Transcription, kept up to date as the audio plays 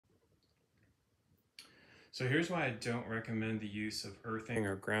So here's why I don't recommend the use of earthing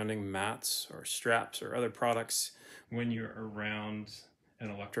or grounding mats or straps or other products when you're around an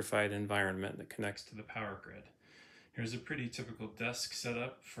electrified environment that connects to the power grid. Here's a pretty typical desk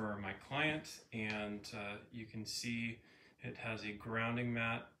setup for my client, and you can see it has a grounding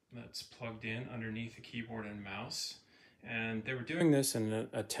mat that's plugged in underneath the keyboard and mouse. And they were doing this in an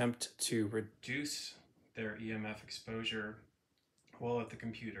attempt to reduce their EMF exposure while at the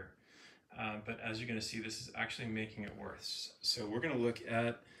computer. But as you're going to see, this is actually making it worse. So we're going to look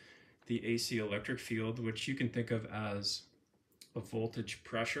at the AC electric field, which you can think of as a voltage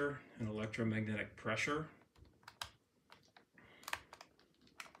pressure, an electromagnetic pressure.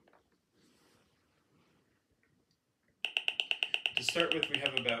 To start with, we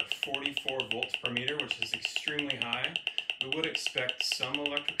have about 44 volts per meter, which is extremely high. We would expect some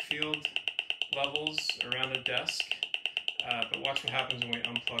electric field levels around a desk, but watch what happens when we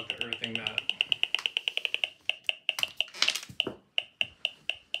unplug the earthing mat.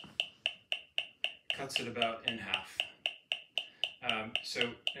 Cuts it about in half. So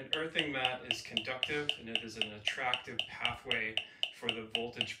an earthing mat is conductive, and it is an attractive pathway for the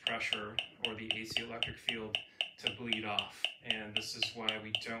voltage pressure or the AC electric field to bleed off. And this is why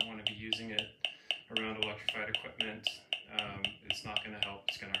we don't want to be using it around electrified equipment. It's not going to help,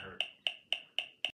 it's going to hurt.